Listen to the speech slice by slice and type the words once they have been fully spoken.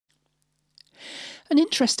An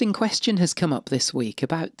interesting question has come up this week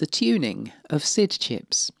about the tuning of SID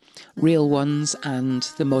chips, real ones and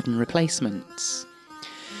the modern replacements.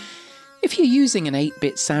 If you're using an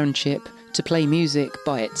 8-bit sound chip to play music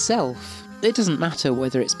by itself, it doesn't matter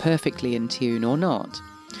whether it's perfectly in tune or not.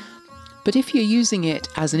 But if you're using it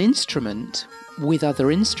as an instrument with other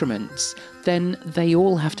instruments, then they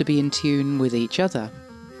all have to be in tune with each other.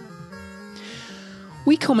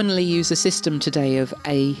 We commonly use a system today of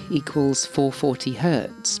A equals 440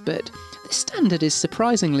 Hz, but this standard is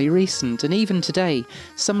surprisingly recent, and even today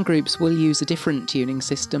some groups will use a different tuning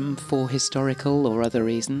system for historical or other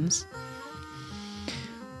reasons.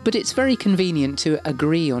 But it's very convenient to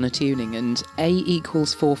agree on a tuning, and A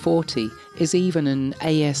equals 440 is even an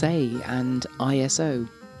ASA and ISO.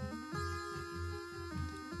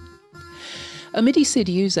 A MIDISID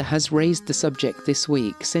user has raised the subject this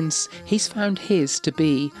week since he's found his to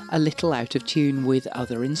be a little out of tune with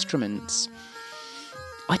other instruments.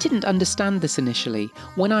 I didn't understand this initially.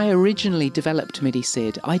 When I originally developed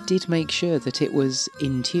MIDISID, I did make sure that it was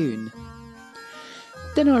in tune.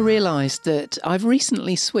 Then I realised that I've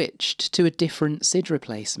recently switched to a different SID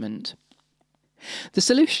replacement. The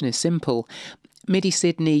solution is simple.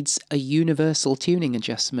 MIDISID needs a universal tuning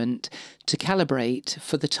adjustment to calibrate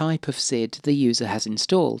for the type of SID the user has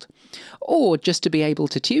installed, or just to be able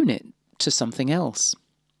to tune it to something else.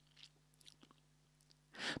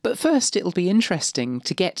 But first it'll be interesting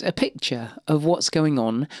to get a picture of what's going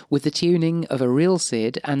on with the tuning of a real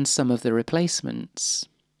SID and some of the replacements.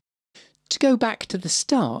 To go back to the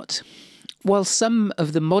start, while some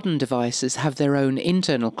of the modern devices have their own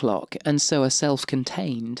internal clock and so are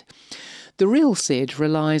self-contained, the real SID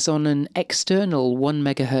relies on an external 1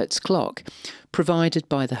 MHz clock provided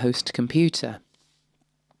by the host computer.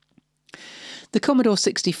 The Commodore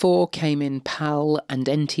 64 came in PAL and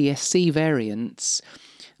NTSC variants,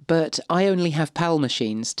 but I only have PAL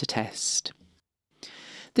machines to test.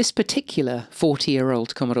 This particular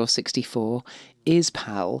 40-year-old Commodore 64 is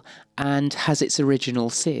PAL and has its original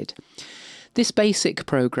SID. This basic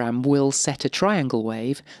program will set a triangle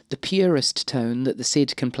wave, the purest tone that the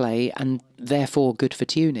SID can play and therefore good for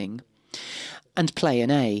tuning, and play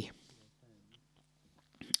an A.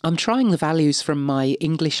 I'm trying the values from my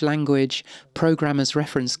English language programmer's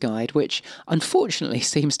reference guide, which unfortunately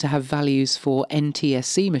seems to have values for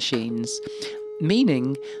NTSC machines,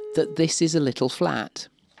 meaning that this is a little flat.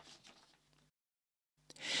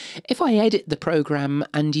 If I edit the program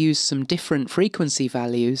and use some different frequency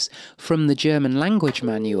values from the German language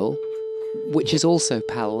manual, which is also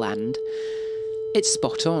PAL land, it's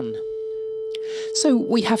spot on. So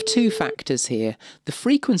we have two factors here, the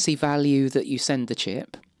frequency value that you send the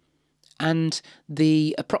chip and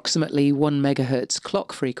the approximately 1 MHz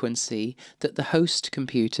clock frequency that the host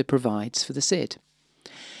computer provides for the SID.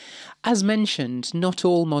 As mentioned, not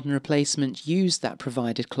all modern replacements use that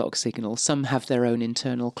provided clock signal, some have their own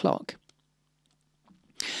internal clock.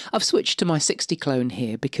 I've switched to my 60 clone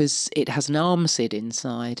here because it has an ARM SID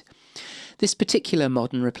inside. This particular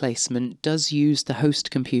modern replacement does use the host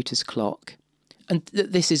computer's clock, and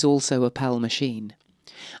this is also a PAL machine.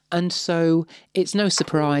 And so it's no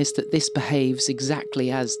surprise that this behaves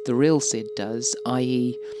exactly as the real SID does,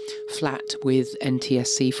 i.e. flat with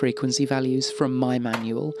NTSC frequency values from my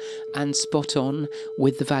manual and spot on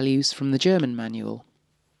with the values from the German manual.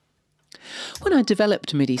 When I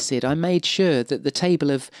developed MIDISID, I made sure that the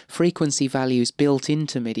table of frequency values built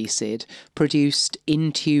into MIDISID produced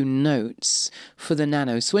in-tune notes for the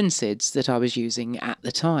nano swin SIDs that I was using at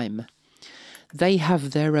the time. They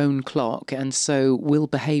have their own clock and so will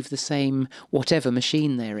behave the same whatever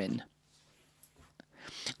machine they're in.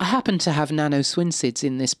 I happen to have nano swin SIDs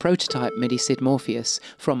in this prototype MIDISID Morpheus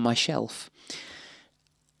from my shelf.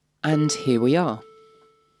 And here we are.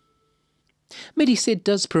 MIDISID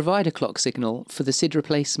does provide a clock signal for the SID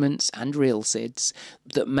replacements and real SIDs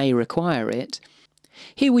that may require it.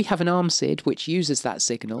 Here we have an ARM SID which uses that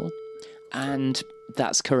signal, and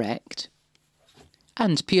that's correct.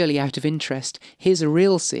 And purely out of interest, here's a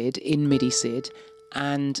real SID in MIDISID,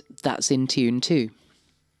 and that's in tune too.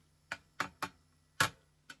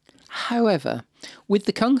 However, with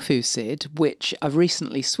the Kung Fu SID, which I've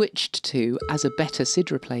recently switched to as a better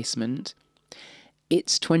SID replacement,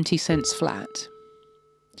 it's 20 cents flat.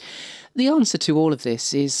 The answer to all of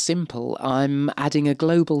this is simple. I'm adding a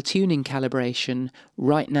global tuning calibration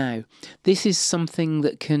right now. This is something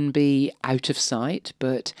that can be out of sight,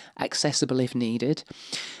 but accessible if needed,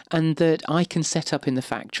 and that I can set up in the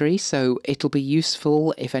factory, so it'll be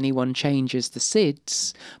useful if anyone changes the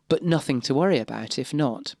SIDs, but nothing to worry about if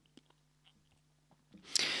not.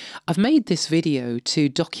 I've made this video to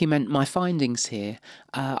document my findings here.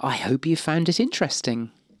 I hope you found it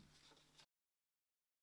interesting.